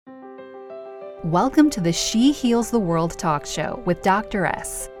Welcome to the She Heals the World talk show with Dr.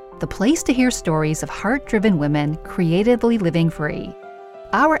 S, the place to hear stories of heart-driven women creatively living free.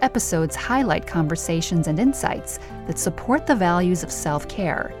 Our episodes highlight conversations and insights that support the values of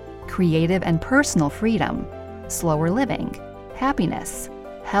self-care, creative and personal freedom, slower living, happiness,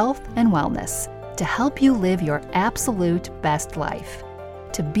 health, and wellness to help you live your absolute best life.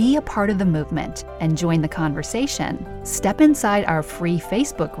 To be a part of the movement and join the conversation, step inside our free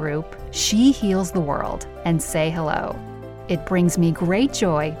Facebook group, She Heals the World, and say hello. It brings me great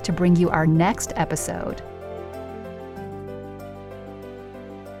joy to bring you our next episode.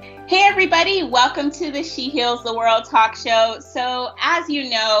 Hey everybody, welcome to the She Heals the World talk show. So as you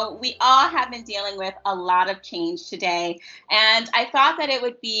know, we all have been dealing with a lot of change today, and I thought that it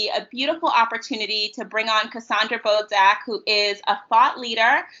would be a beautiful opportunity to bring on Cassandra Bodzak, who is a thought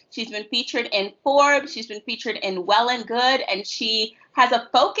leader. She's been featured in Forbes, she's been featured in Well and Good, and she has a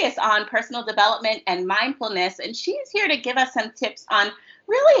focus on personal development and mindfulness, and she's here to give us some tips on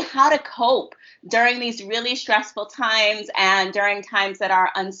really how to cope during these really stressful times and during times that are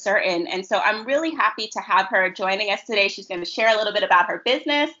uncertain. And so I'm really happy to have her joining us today. She's going to share a little bit about her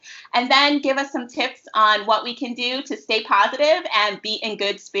business and then give us some tips on what we can do to stay positive and be in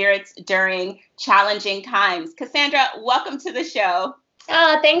good spirits during challenging times. Cassandra, welcome to the show.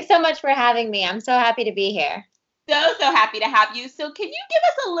 Oh, thanks so much for having me. I'm so happy to be here. So happy to have you. So can you give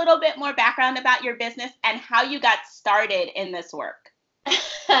us a little bit more background about your business and how you got started in this work?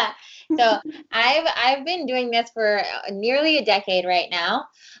 So I've been doing this for nearly a decade right now.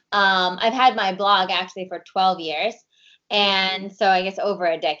 I've had my blog actually for 12 years. And so I guess over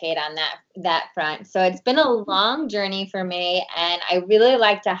a decade on that front. So it's been a long journey for me. And I really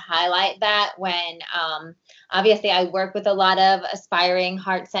like to highlight that when obviously I work with a lot of aspiring,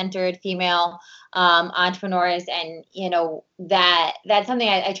 heart-centered female entrepreneurs. And, you know, that's something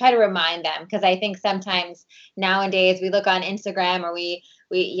I try to remind them, because I think sometimes nowadays we look on Instagram or we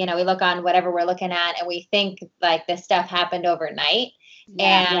look on whatever we're looking at and we think like this stuff happened overnight.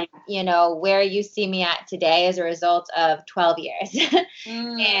 Yeah. And, where you see me at today is a result of 12 years.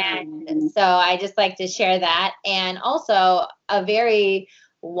 And so I just like to share that. And also a very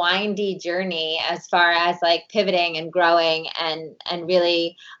windy journey as far as like pivoting and growing and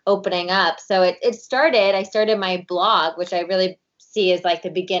really opening up. So I started my blog, which I really see as like the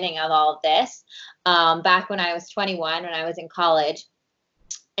beginning of all of this, back when I was 21, when I was in college.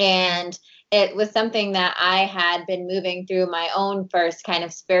 And it was something that I had been moving through my own first kind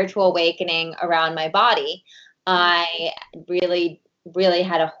of spiritual awakening around my body. I really, really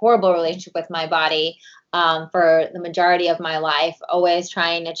had a horrible relationship with my body for the majority of my life, always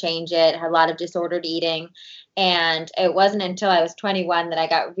trying to change it, had a lot of disordered eating. And it wasn't until I was 21 that I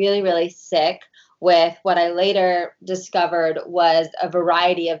got really, really sick with what I later discovered was a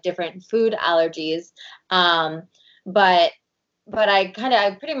variety of different food allergies. But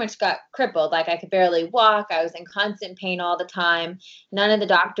I pretty much got crippled. Like I could barely walk. I was in constant pain all the time. None of the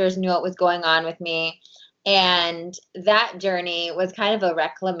doctors knew what was going on with me. And that journey was kind of a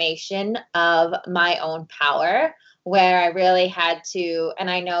reclamation of my own power, where I really had to, and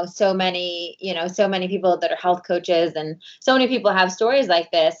I know so many people that are health coaches, and so many people have stories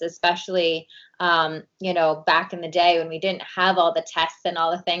like this, especially, back in the day when we didn't have all the tests and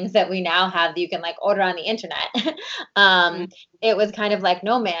all the things that we now have that you can like order on the internet. It was kind of like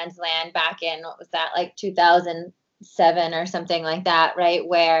no man's land back in, what was that, like 2007 or something like that, right?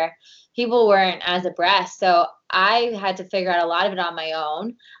 Where people weren't as abreast. So I had to figure out a lot of it on my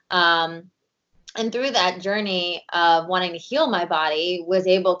own. And through that journey of wanting to heal my body, was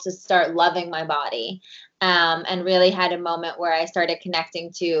able to start loving my body, and really had a moment where I started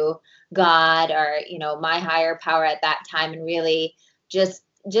connecting to God or, my higher power at that time, and really just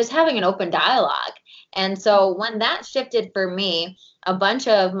having an open dialogue. And so when that shifted for me, a bunch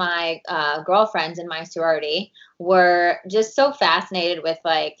of my girlfriends in my sorority were just so fascinated with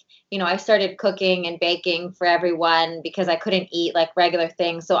I started cooking and baking for everyone because I couldn't eat like regular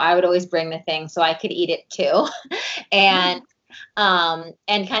things. So I would always bring the thing so I could eat it too. And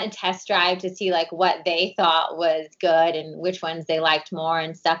kind of test drive to see like what they thought was good and which ones they liked more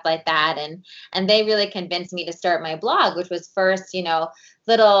and stuff like that. And they really convinced me to start my blog, which was first,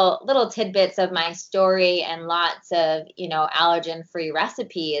 little tidbits of my story and lots of, allergen-free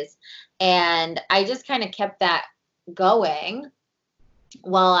recipes. And I just kind of kept that going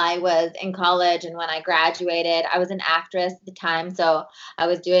while I was in college. And when I graduated, I was an actress at the time. So I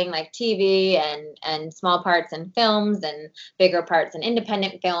was doing like TV and small parts in films and bigger parts in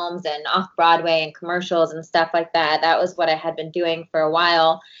independent films and off Broadway and commercials and stuff like that. That was what I had been doing for a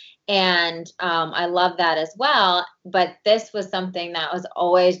while. And I love that as well. But this was something that was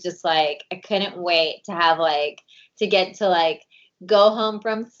always just like, I couldn't wait to have like, to get to like go home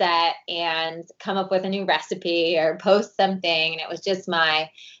from set and come up with a new recipe or post something. And it was just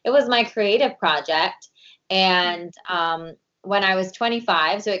it was my creative project. And when I was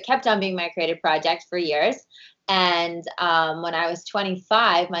 25, so it kept on being my creative project for years. And when I was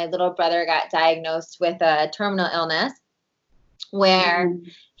 25, my little brother got diagnosed with a terminal illness where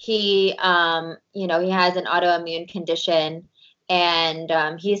he, he has an autoimmune condition,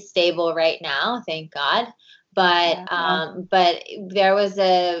 and he's stable right now, thank God. But there was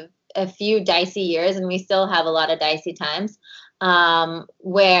a few dicey years, and we still have a lot of dicey times,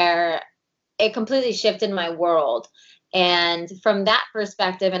 where it completely shifted my world. And from that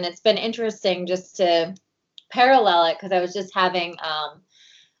perspective, and it's been interesting just to parallel it, because I was just having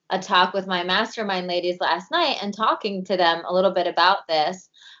a talk with my mastermind ladies last night and talking to them a little bit about this,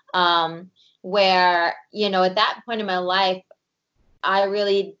 where, at that point in my life, I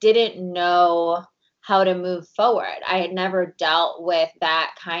really didn't know how to move forward. I had never dealt with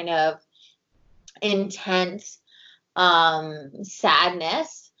that kind of intense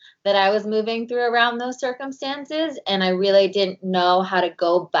sadness that I was moving through around those circumstances. And I really didn't know how to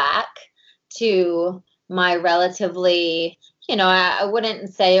go back to my relatively, I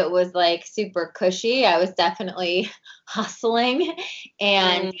wouldn't say it was like super cushy. I was definitely hustling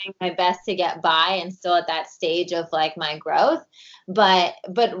and doing my best to get by, and still at that stage of like my growth. But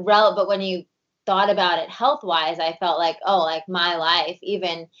when you thought about it health wise, I felt like, oh, like my life,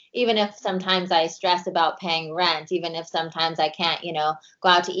 even if sometimes I stress about paying rent, even if sometimes I can't, go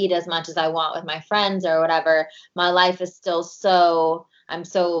out to eat as much as I want with my friends or whatever, my life is still I'm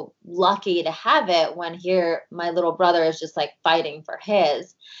so lucky to have it, when here my little brother is just like fighting for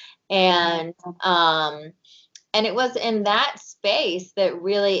his. And it was in that space that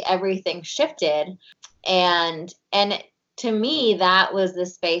really everything shifted. And to me, that was the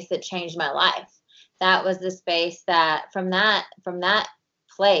space that changed my life. That was the space that from that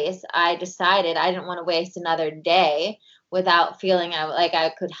place, I decided I didn't want to waste another day without feeling like I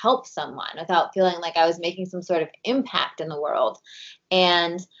could help someone, without feeling like I was making some sort of impact in the world.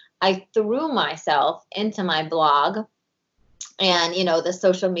 And I threw myself into my blog and, the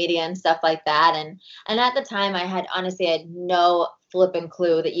social media and stuff like that. And at the time I had no flipping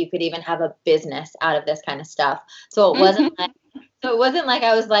clue that you could even have a business out of this kind of stuff. So it wasn't like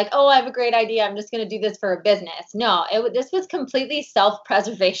I was like, oh, I have a great idea, I'm just going to do this for a business. No, this was completely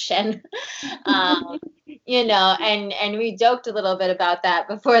self-preservation. And we joked a little bit about that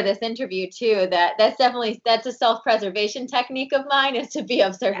before this interview too, that's a self-preservation technique of mine, is to be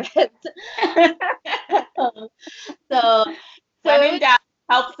of service. So when in doubt,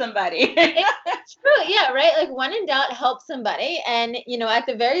 help somebody. It's true. Yeah. Right. Like, when in doubt, help somebody. And, at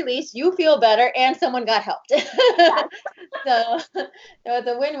the very least, you feel better and someone got helped. So it's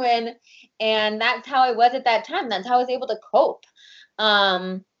a win-win. And that's how I was at that time. That's how I was able to cope.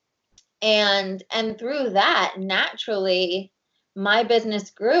 And through that, naturally, my business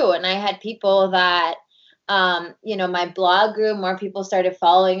grew, and I had people that, my blog grew, more people started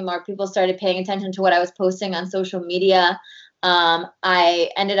following, more people started paying attention to what I was posting on social media. I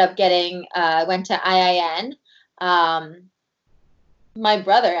ended up went to IIN. My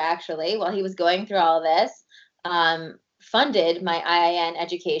brother, actually, while he was going through all of this, funded my IIN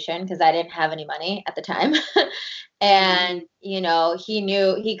education, because I didn't have any money at the time. And,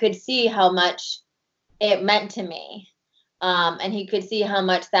 he could see how much it meant to me. And he could see how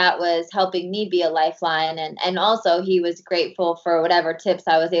much that was helping me be a lifeline. And also he was grateful for whatever tips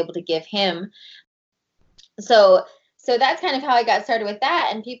I was able to give him. So that's kind of how I got started with that.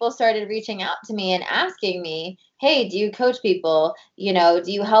 And people started reaching out to me and asking me, hey, do you coach people? Do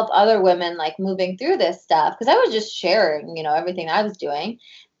you help other women like moving through this stuff? Because I was just sharing, everything I was doing.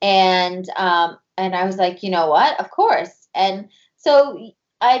 And I was like, you know what? Of course. And so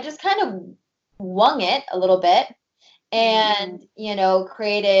I just kind of wung it a little bit and,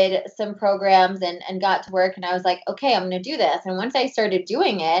 created some programs and got to work. And I was like, okay, I'm going to do this. And once I started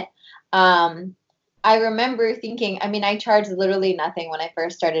doing it, I remember thinking, I charged literally nothing when I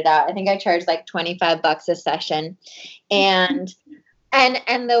first started out. I think I charged like $25 a session. And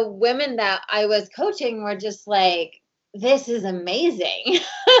the women that I was coaching were just like, this is amazing.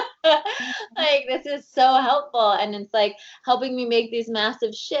 Like, this is so helpful. And it's like helping me make these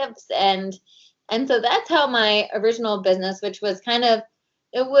massive shifts. And so that's how my original business, which was kind of,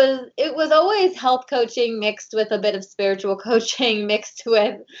 it was always health coaching mixed with a bit of spiritual coaching mixed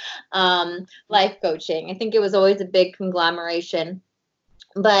with life coaching. I think it was always a big conglomeration,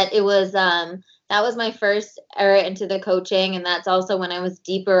 but it was that was my first era into the coaching. And that's also when I was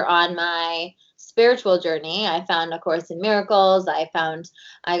deeper on my spiritual journey. I found A Course in Miracles. I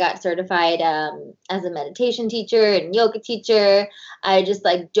got certified as a meditation teacher and yoga teacher. I just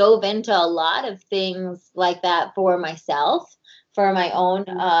like dove into a lot of things like that for myself, for my own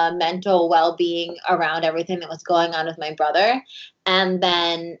mental well-being around everything that was going on with my brother. And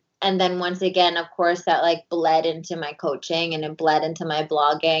then once again, of course, that like bled into my coaching, and it bled into my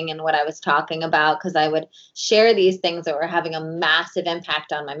blogging and what I was talking about, because I would share these things that were having a massive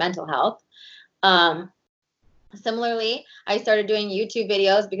impact on my mental health. Similarly, I started doing YouTube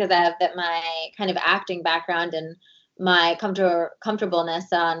videos because I have my kind of acting background and my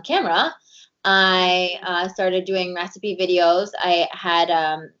comfortableness on camera. I started doing recipe videos. I had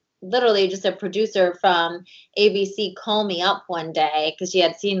literally just a producer from ABC call me up one day because she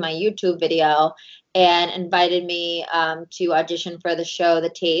had seen my YouTube video and invited me to audition for the show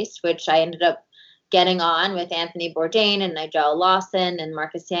The Taste, which I ended up getting on with Anthony Bourdain and Nigel Lawson and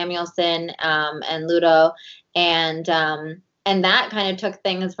Marcus Samuelsson and Ludo, and that kind of took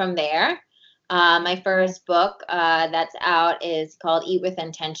things from there. My first book that's out is called Eat with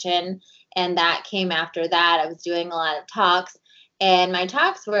Intention, and that came after that. I was doing a lot of talks, and my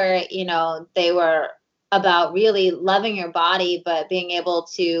talks were, they were about really loving your body, but being able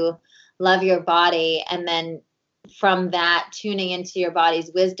to love your body, and then from that, tuning into your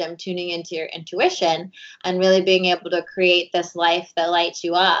body's wisdom, tuning into your intuition, and really being able to create this life that lights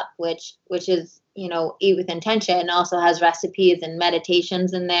you up, which is, Eat with Intention. Also has recipes and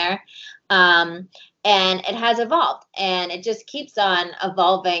meditations in there. And it has evolved, and it just keeps on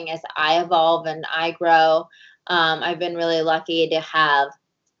evolving as I evolve and I grow. I've been really lucky to have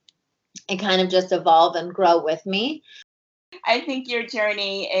it kind of just evolve and grow with me. I think your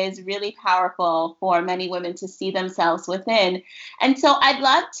journey is really powerful for many women to see themselves within. And so I'd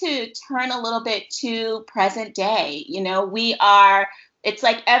love to turn a little bit to present day. It's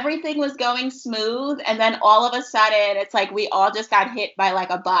like everything was going smooth, and then all of a sudden it's like we all just got hit by like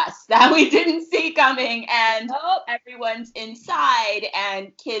a bus that we didn't see coming, and everyone's inside,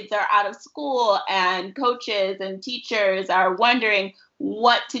 and kids are out of school, and coaches and teachers are wondering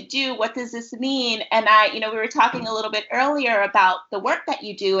what to do. What does this mean? And we were talking a little bit earlier about the work that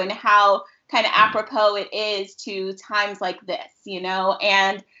you do and how kind of apropos it is to times like this,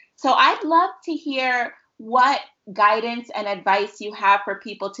 and so I'd love to hear what guidance and advice you have for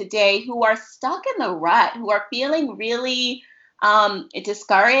people today who are stuck in the rut, who are feeling really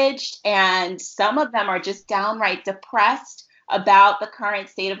discouraged, and some of them are just downright depressed about the current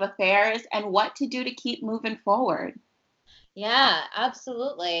state of affairs, and what to do to keep moving forward. Yeah,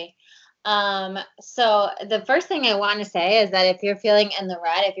 absolutely. So the first thing I want to say is that if you're feeling in the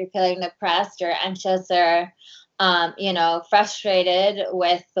rut, if you're feeling depressed or anxious or, frustrated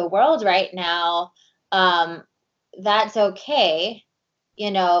with the world right now, that's okay.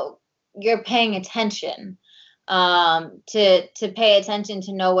 You're paying attention. To pay attention,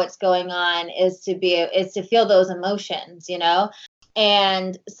 to know what's going on, is to feel those emotions,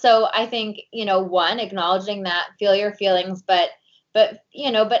 And so I think, one, acknowledging that, feel your feelings, but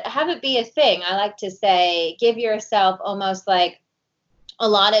have it be a thing. I like to say, give yourself almost like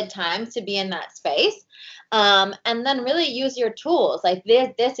allotted time to be in that space. And then really use your tools. Like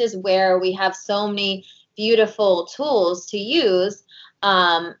this is where we have so many beautiful tools to use.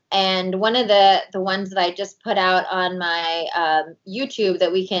 And one of the ones that I just put out on my YouTube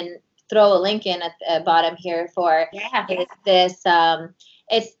that we can throw a link in at the bottom here for is this,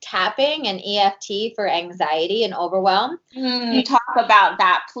 it's tapping and EFT for anxiety and overwhelm. Talk about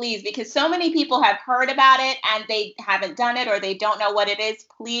that, please, because so many people have heard about it and they haven't done it, or they don't know what it is.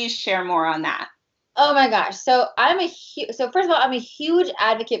 Please share more on that. Oh my gosh. So first of all, I'm a huge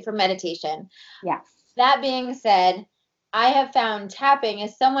advocate for meditation. Yes. That being said, I have found tapping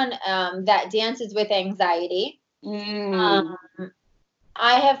as someone that dances with anxiety. I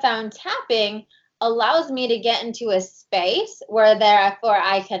have found tapping allows me to get into a space where therefore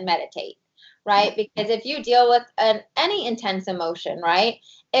I can meditate, right? Because if you deal with any intense emotion, right,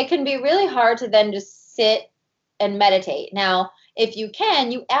 it can be really hard to then just sit and meditate. Now, if you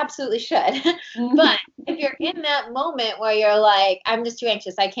can, you absolutely should. But if you're in that moment where you're like, I'm just too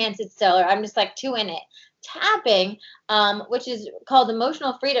anxious, I can't sit still, or I'm just like too in it, tapping, which is called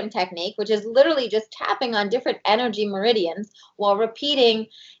emotional freedom technique, which is literally just tapping on different energy meridians while repeating,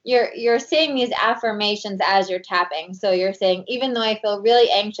 you're saying these affirmations as you're tapping. So you're saying, even though I feel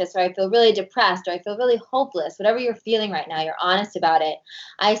really anxious, or I feel really depressed, or I feel really hopeless, whatever you're feeling right now, you're honest about it,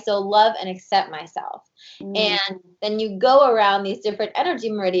 I still love and accept myself. And then you go around these different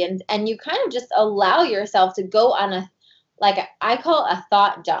energy meridians, and you kind of just allow yourself to go on I call a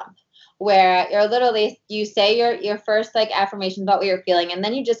thought dump, where you're literally, you say your first like affirmation about what you're feeling, and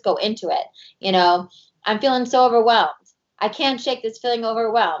then you just go into it. You know, I'm feeling so overwhelmed. I can't shake this feeling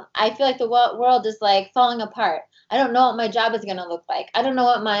overwhelmed. I feel like the world is like falling apart. I don't know what my job is going to look like. I don't know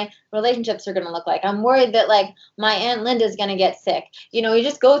what my relationships are going to look like. I'm worried that like my Aunt Linda is going to get sick. You know, you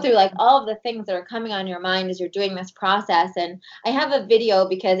just go through like all of the things that are coming on your mind as you're doing this process. And I have a video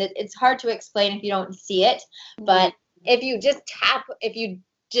because it's hard to explain if you don't see it. But if you just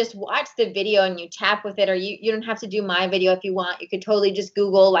watch the video and you tap with it, or you don't have to do my video if you want. You could totally just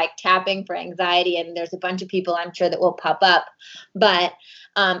Google like tapping for anxiety, and there's a bunch of people I'm sure that will pop up. But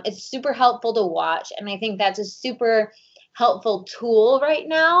it's super helpful to watch, and I think that's a super helpful tool right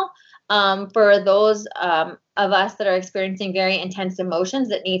now for those of us that are experiencing very intense emotions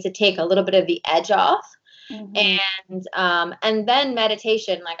that need to take a little bit of the edge off. And then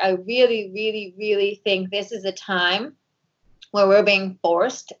meditation. Like, I really, really, really think this is a time where we're being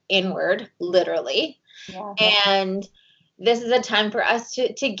forced inward, literally. Yeah. And this is a time for us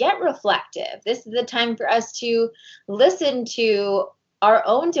to get reflective. This is a time for us to listen to our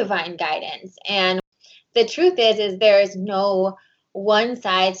own divine guidance. And the truth is there is no one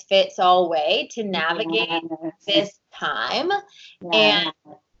size fits all way to navigate this time. And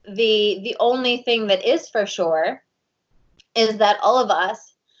the only thing that is for sure is that all of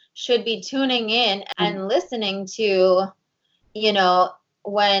us should be tuning in and listening to, you know,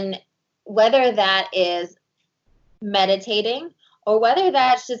 whether that is meditating or whether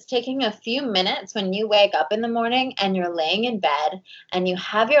that's just taking a few minutes when you wake up in the morning and you're laying in bed and you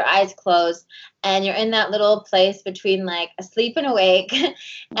have your eyes closed and you're in that little place between like asleep and awake,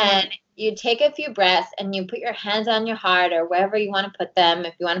 and you take a few breaths and you put your hands on your heart or wherever you want to put them,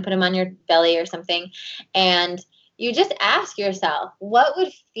 if you want to put them on your belly or something, and you just ask yourself, what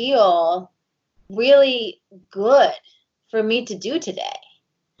would feel really good for me to do today?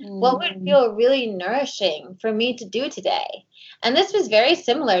 What would feel really nourishing for me to do today? And this was very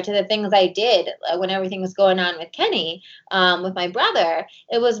similar to the things I did when everything was going on with Kenny, with my brother.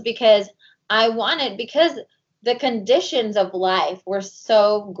 It was because because the conditions of life were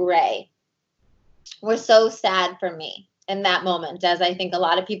so gray, were so sad for me in that moment, as I think a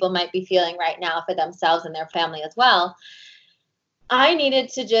lot of people might be feeling right now for themselves and their family as well. I needed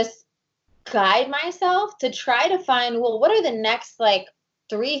to just guide myself to try to find, well, what are the next like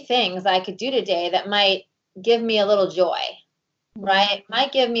 3 things I could do today that might give me a little joy, right?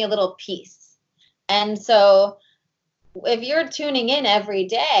 Might give me a little peace. And so if you're tuning in every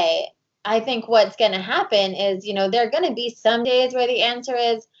day, I think what's going to happen is, you know, there are going to be some days where the answer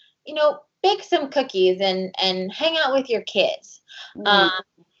is, you know, bake some cookies and hang out with your kids.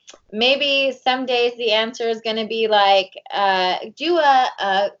 Maybe some days the answer is going to be like, I've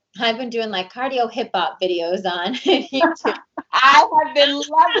been doing like cardio hip hop videos on YouTube. I have been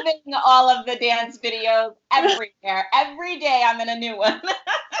loving all of the dance videos everywhere. Every day I'm in a new one.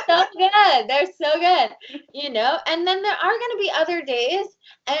 So good. They're so good. You know, and then there are going to be other days,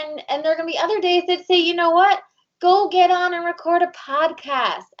 and there are going to be other days that say, you know what? Go get on and record a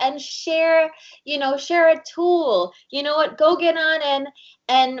podcast and share a tool. You know what? Go get on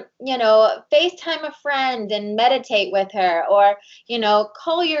and you know, FaceTime a friend and meditate with her, or, you know,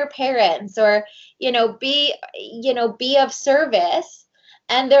 call your parents, or, you know, be of service.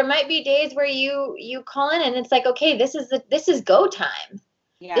 And there might be days where you call in and it's like, okay, this is go time.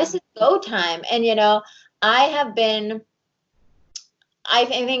 Yeah. This is go time. And, you know, I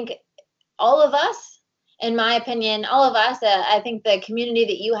think all of us, in my opinion, all of us, I think the community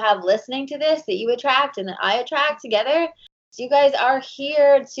that you have listening to this, that you attract and that I attract together, you guys are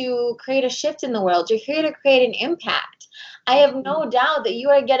here to create a shift in the world. You're here to create an impact. I have no doubt that you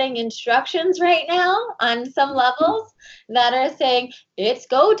are getting instructions right now on some levels that are saying, it's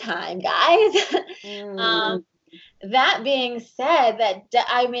go time, guys. That being said,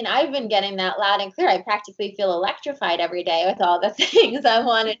 I've been getting that loud and clear. I practically feel electrified every day with all the things I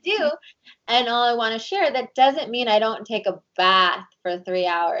want to do and all I want to share. That doesn't mean I don't take a bath for 3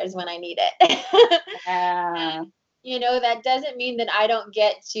 hours when I need it. Yeah. You know, that doesn't mean that I don't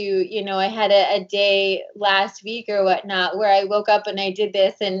get to, you know, I had a day last week or whatnot where I woke up and I did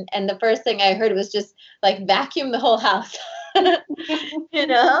this, and the first thing I heard was just like vacuum the whole house. You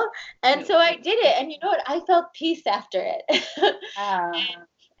know, and so I did it, and you know what, I felt peace after it.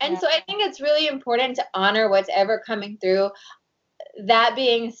 And so I think it's really important to honor what's ever coming through. That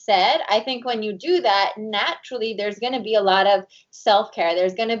being said, I think when you do that, naturally there's going to be a lot of self-care.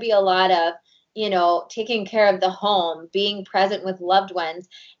 There's going to be a lot of, you know, taking care of the home, being present with loved ones.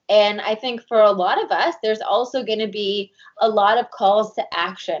 And I think for a lot of us, there's also going to be a lot of calls to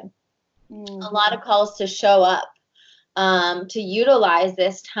action, a lot of calls to show up. to utilize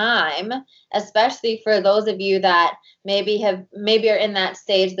this time, especially for those of you that maybe are in that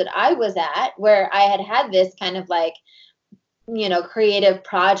stage that I was at, where I had this kind of like, creative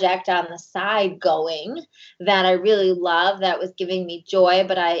project on the side going that I really love, that was giving me joy,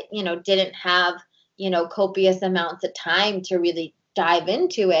 but I, didn't have, copious amounts of time to really dive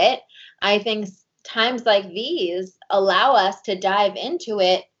into it. I think times like these allow us to dive into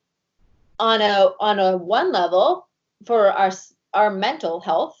it on a one level for our mental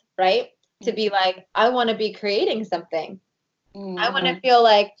health, right? To be like, I want to be creating something. I want to feel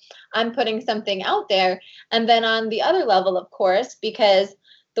like I'm putting something out there. And then on the other level, of course, because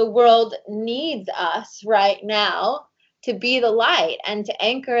the world needs us right now to be the light and to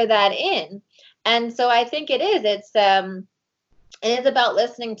anchor that in. And so I think it is about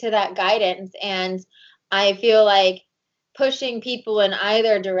listening to that guidance. And I feel like pushing people in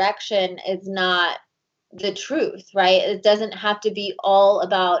either direction is not the truth, right? It doesn't have to be all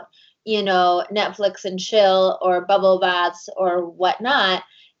about, Netflix and chill or bubble baths or whatnot.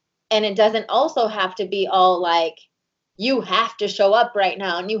 And it doesn't also have to be all like, you have to show up right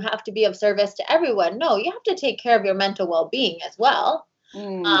now and you have to be of service to everyone. No, you have to take care of your mental well-being as well.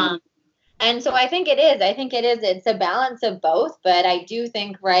 And so I think it's a balance of both. But I do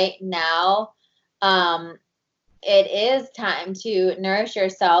think right now, it is time to nourish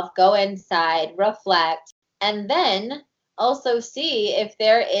yourself, go inside, reflect, and then also see if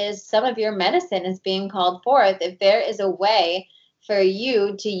there is some of your medicine is being called forth, if there is a way for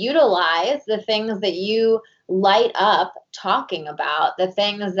you to utilize the things that you light up talking about, the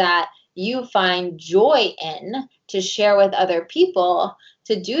things that you find joy in to share with other people,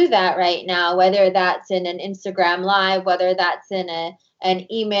 to do that right now, whether that's in an Instagram live, whether that's in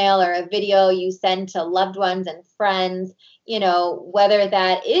an email or a video you send to loved ones and friends, whether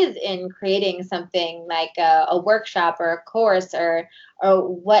that is in creating something like a workshop or a course or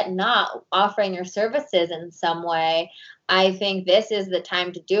whatnot, offering your services in some way. I think this is the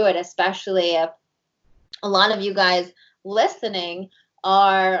time to do it, especially if a lot of you guys listening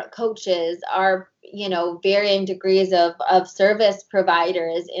are coaches, are varying degrees of service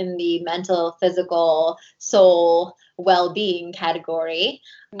providers in the mental, physical, soul well-being category.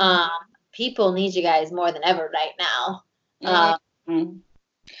 People need you guys more than ever right now.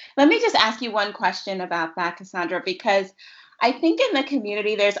 Let me just ask you one question about that, Cassandra, because I think in the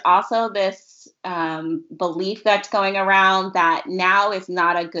community there's also this belief that's going around that now is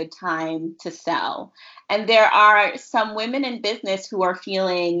not a good time to sell. And there are some women in business who are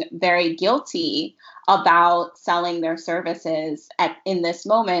feeling very guilty about selling their services in this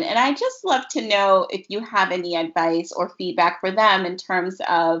moment. And I just love to know if you have any advice or feedback for them in terms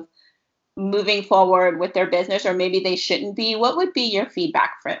of moving forward with their business, or maybe they shouldn't be. What would be your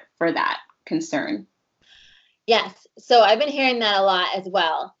feedback for that concern? Yes. So I've been hearing that a lot as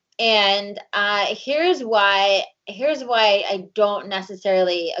well. And here's why I don't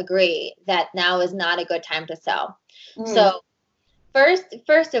necessarily agree that now is not a good time to sell. So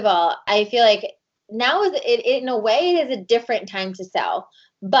first of all, I feel like now in a way it is a different time to sell.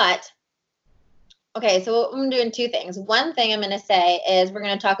 But okay, so I'm doing two things. One thing I'm going to say is we're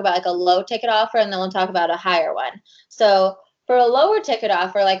going to talk about like a low ticket offer, and then we'll talk about a higher one. So for a lower ticket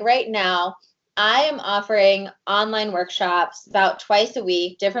offer, like right now, I am offering online workshops about twice a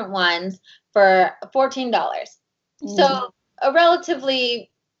week, different ones, for $14. So a relatively,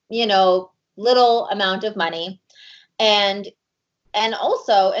 little amount of money. And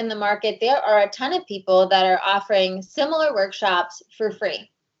also in the market, there are a ton of people that are offering similar workshops for free.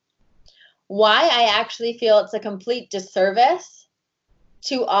 Why I actually feel it's a complete disservice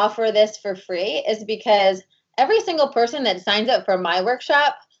to offer this for free is because every single person that signs up for my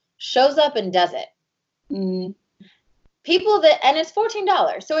workshop shows up and does it. People and it's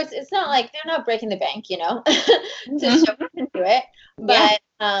 $14, so it's not like they're not breaking the bank, to show up and do it. But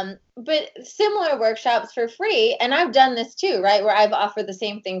similar workshops for free, and I've done this too, right? Where I've offered the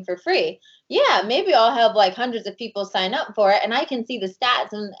same thing for free. Yeah, maybe I'll have like hundreds of people sign up for it, and I can see the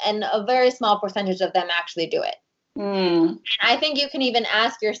stats, and a very small percentage of them actually do it. And I think you can even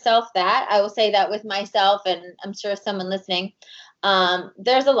ask yourself that. I will say that with myself, and I'm sure someone listening.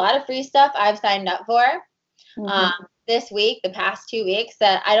 There's a lot of free stuff I've signed up for this week, the past 2 weeks,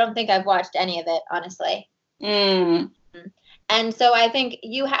 that I don't think I've watched any of it, honestly. And so I think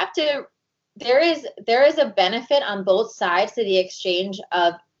you have to, there is a benefit on both sides to the exchange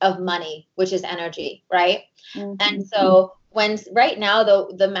of money, which is energy, right? And so right now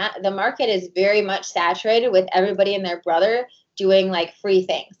the market is very much saturated with everybody and their brother doing like free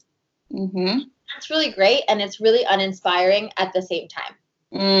things. That's really great, and it's really uninspiring at the same time.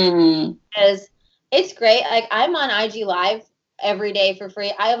 Because It's great. Like I'm on IG Live every day for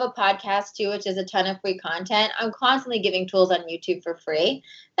free. I have a podcast too, which is a ton of free content. I'm constantly giving tools on YouTube for free.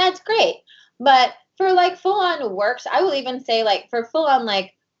 That's great. But for like full on works, I will even say like for full on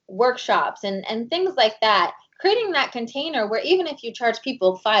like workshops and things like that, creating that container where even if you charge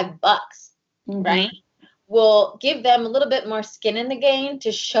people $5, right, will give them a little bit more skin in the game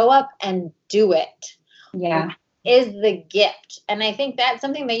to show up and do it. Yeah. Is the gift. And I think that's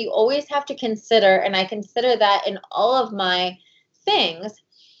something that you always have to consider. And I consider that in all of my things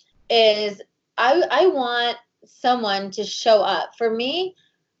is I want someone to show up. For me,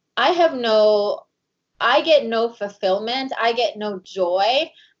 I get no fulfillment. I get no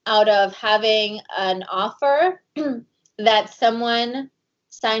joy out of having an offer that someone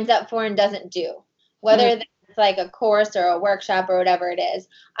signs up for and doesn't do. Whether it's like a course or a workshop or whatever it is.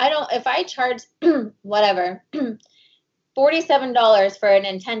 If I charge whatever, $47 for an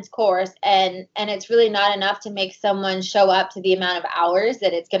intense course and it's really not enough to make someone show up to the amount of hours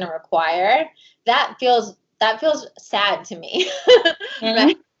that it's going to require, that feels sad to me.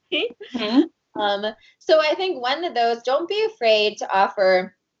 Right? So I think one of those, don't be afraid to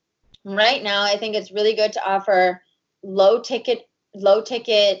offer. Right now, I think it's really good to offer low ticket,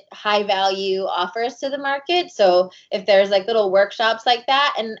 high value offers to the market. So if there's like little workshops like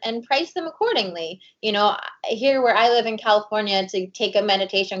that and price them accordingly, here where I live in California, to take a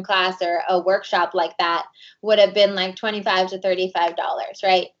meditation class or a workshop like that would have been like $25 to $35,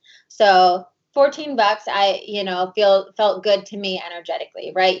 right? So $14, felt good to me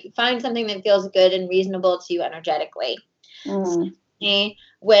energetically, right? Find something that feels good and reasonable to you energetically. So,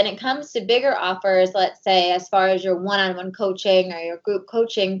 when it comes to bigger offers, let's say as far as your one-on-one coaching or your group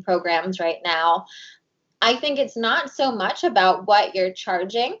coaching programs right now, I think it's not so much about what you're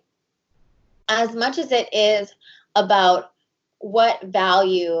charging as much as it is about what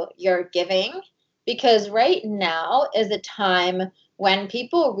value you're giving. Because right now is a time when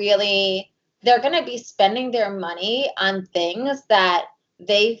people they're going to be spending their money on things that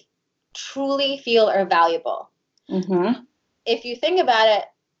they truly feel are valuable. If you think about it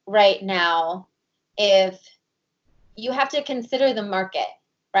right now, if you have to consider the market,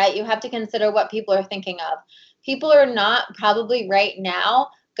 right? You have to consider what people are thinking of. People are not probably right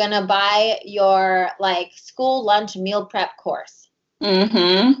now going to buy your like school lunch meal prep course.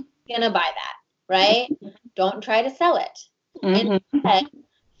 Going to buy that, right? Don't try to sell it. Instead,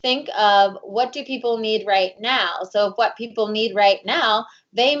 think of what do people need right now. So if what people need right now,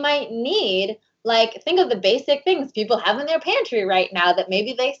 they might need, like, think of the basic things people have in their pantry right now that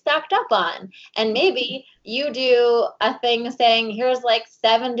maybe they stocked up on. And maybe you do a thing saying, here's like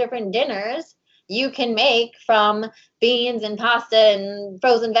 7 different dinners you can make from beans and pasta and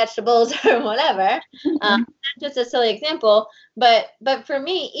frozen vegetables or whatever. Just a silly example. But for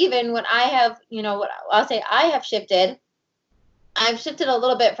me, even when I have, what I'll say I've shifted a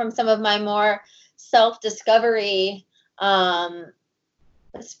little bit from some of my more self-discovery,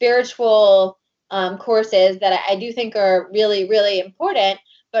 spiritual courses that I do think are really, really important.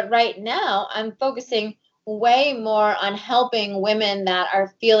 But right now I'm focusing way more on helping women that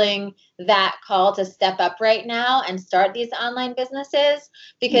are feeling that call to step up right now and start these online businesses,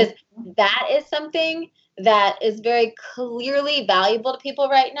 because that is something that is very clearly valuable to people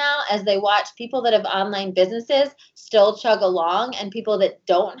right now as they watch people that have online businesses still chug along and people that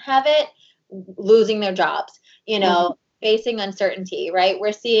don't have it losing their jobs, facing uncertainty, right?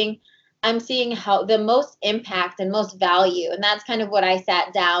 I'm seeing how the most impact and most value, and that's kind of what I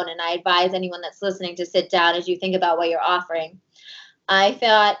sat down, and I advise anyone that's listening to sit down as you think about what you're offering. I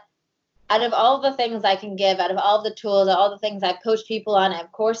thought, out of all the things I can give, out of all the tools, all the things I've coached people on, I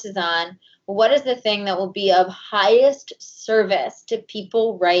have courses on, what is the thing that will be of highest service to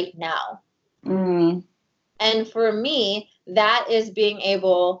people right now? And for me, that is being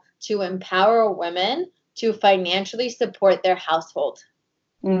able to empower women to financially support their household.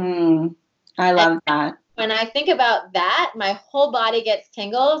 I love that. When I think about that, my whole body gets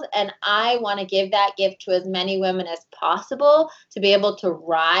tingles, and I want to give that gift to as many women as possible to be able to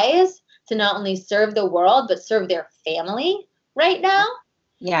rise, to not only serve the world, but serve their family right now.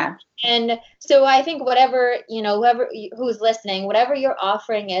 Yeah. And so I think whoever who's listening, whatever your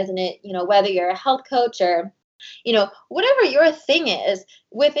offering is, and it, whether you're a health coach or, whatever your thing is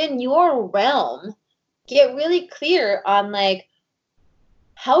within your realm, get really clear on like,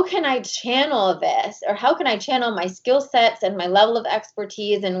 how can I channel this, or how can I channel my skill sets and my level of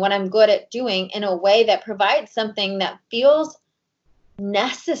expertise and what I'm good at doing in a way that provides something that feels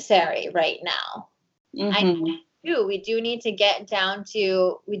necessary right now. We do need to get down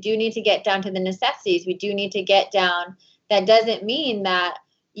to the necessities. We do need to get down. That doesn't mean that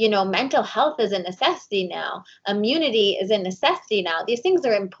mental health is a necessity now. Immunity is a necessity now. These things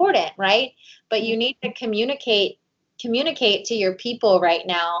are important, right? But you need to communicate to your people right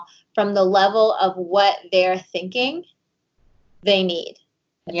now from the level of what they're thinking they need.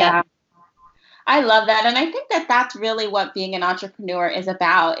 Yeah. I love that. And I think that that's really what being an entrepreneur is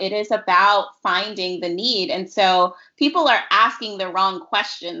about. It is about finding the need. And so people are asking the wrong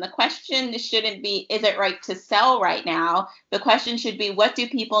question. The question shouldn't be, is it right to sell right now? The question should be, what do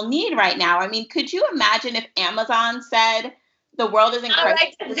people need right now? I mean, could you imagine if Amazon said the world is incredible,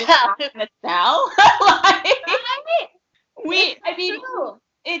 right we're just not going to sell?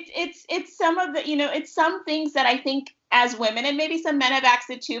 It's some of the, it's some things that I think as women, and maybe some men have asked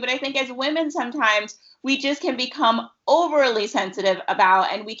it too, but I think as women, sometimes we just can become overly sensitive about,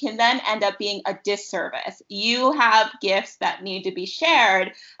 and we can then end up being a disservice. You have gifts that need to be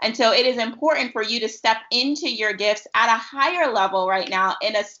shared. And so it is important for you to step into your gifts at a higher level right now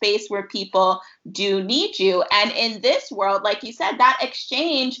in a space where people do need you. And in this world, like you said, that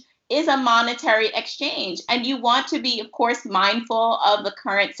exchange is a monetary exchange. And you want to be, of course, mindful of the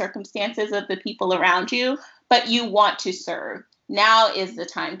current circumstances of the people around you, but you want to serve. Now is the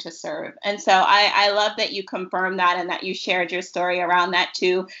time to serve. And so I love that you confirmed that and that you shared your story around that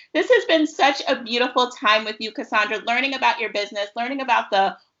too. This has been such a beautiful time with you, Cassandra, learning about your business, learning about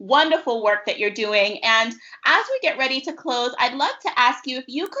the wonderful work that you're doing. And as we get ready to close, I'd love to ask you if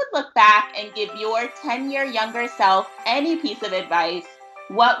you could look back and give your 10-year younger self any piece of advice,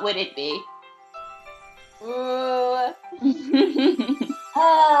 what would it be?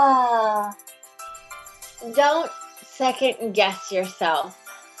 Don't second guess yourself.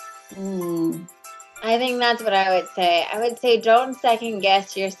 I think that's what I would say. I would say don't second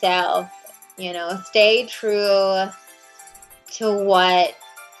guess yourself. Stay true to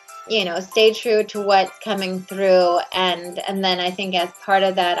what's coming through. And then I think as part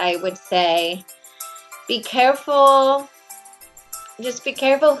of that, I would say, be careful. Just be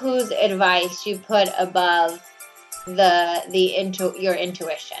careful whose advice you put above your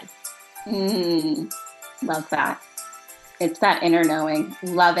intuition. Love that. It's that inner knowing.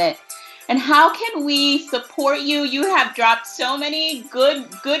 Love it. And how can we support you? You have dropped so many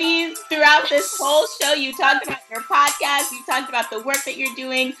goodies throughout this whole show. You talked about your podcast. You talked about the work that you're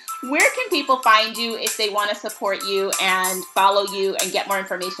doing. Where can people find you if they want to support you and follow you and get more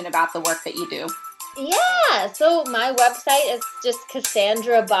information about the work that you do? Yeah, so my website is just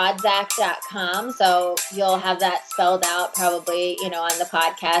CassandraBodzak.com. So you'll have that spelled out probably, on the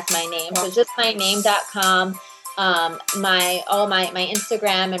podcast, my name. So just my name.com. My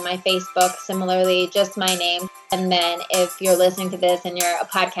Instagram and my Facebook, similarly, just my name. And then if you're listening to this and you're a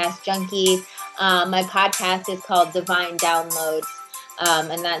podcast junkie, my podcast is called Divine Downloads.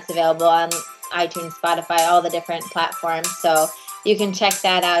 And that's available on iTunes, Spotify, all the different platforms. So you can check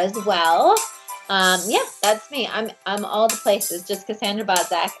that out as well. That's me. I'm all the places, just Cassandra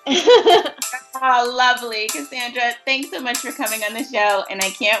Bodzak. Oh, lovely. Cassandra, thanks so much for coming on the show, and I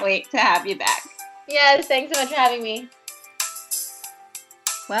can't wait to have you back. Yes, thanks so much for having me.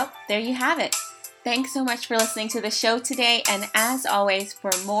 Well, there you have it. Thanks so much for listening to the show today, and as always,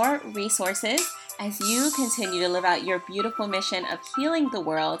 for more resources as you continue to live out your beautiful mission of healing the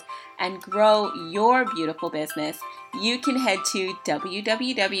world and grow your beautiful business, you can head to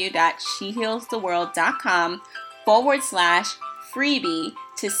www.shehealstheworld.com/freebie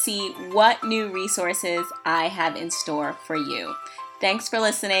to see what new resources I have in store for you. Thanks for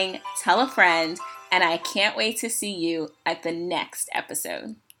listening. Tell a friend, and I can't wait to see you at the next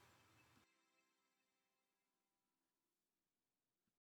episode.